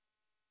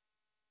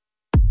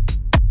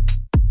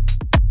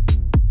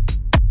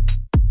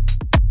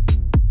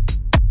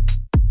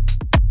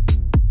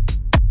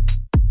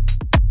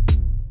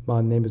My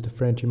name is the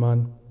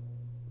Frenchymon,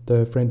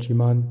 the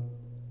Frenchymon.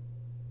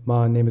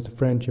 My name is the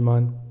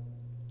Frenchymon,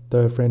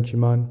 the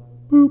Frenchymon.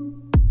 Boop.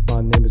 My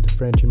name is the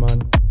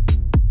Frenchymon,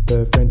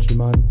 the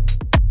Frenchymon.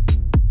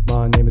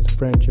 My name is the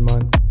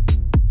Frenchymon,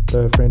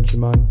 the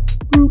Frenchymon.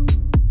 Boop.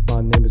 My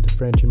name is the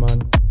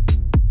Frenchymon,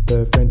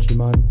 the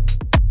Frenchymon.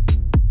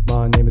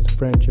 My name is the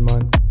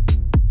Frenchymon,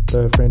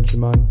 the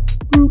Frenchymon.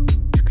 Boop.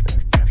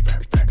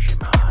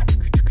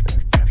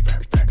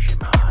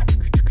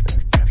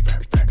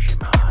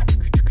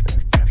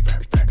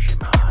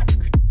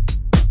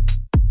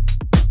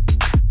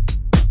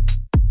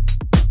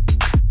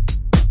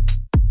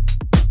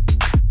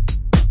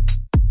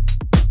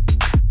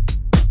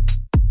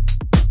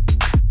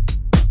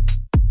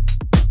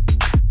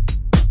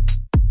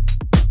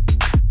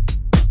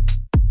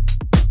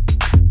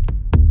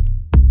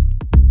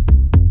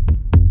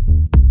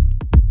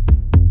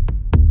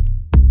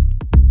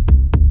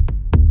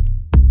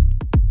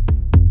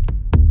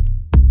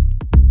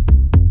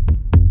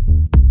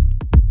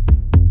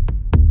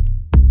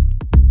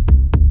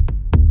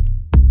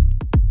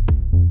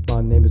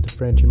 My name is the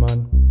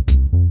Frenchymon,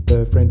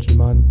 the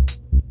Frenchymon.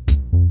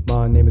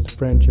 My name is the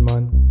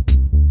Frenchymon,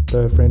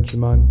 the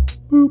Frenchymon.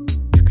 Boop.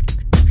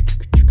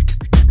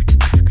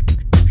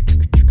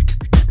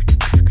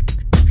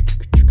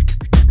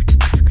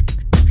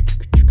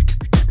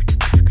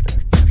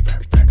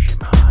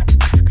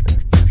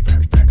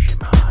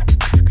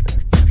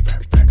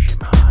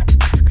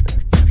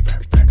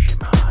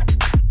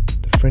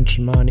 The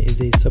Frenchymon is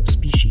a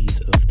subspecies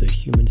of the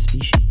human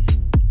species.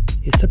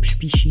 A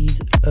subspecies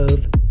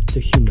of the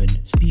human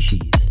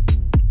species.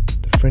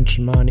 The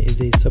Frenchymon is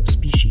a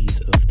subspecies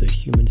of the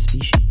human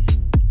species.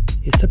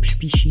 A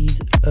subspecies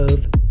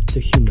of the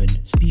human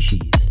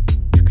species.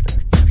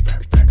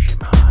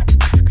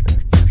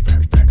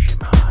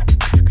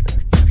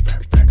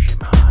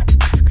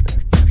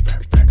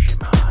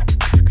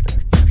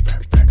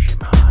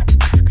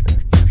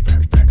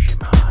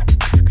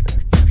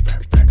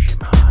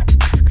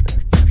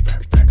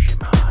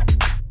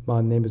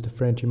 My name is the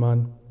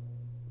Frenchymon,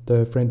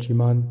 the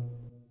Frenchymon.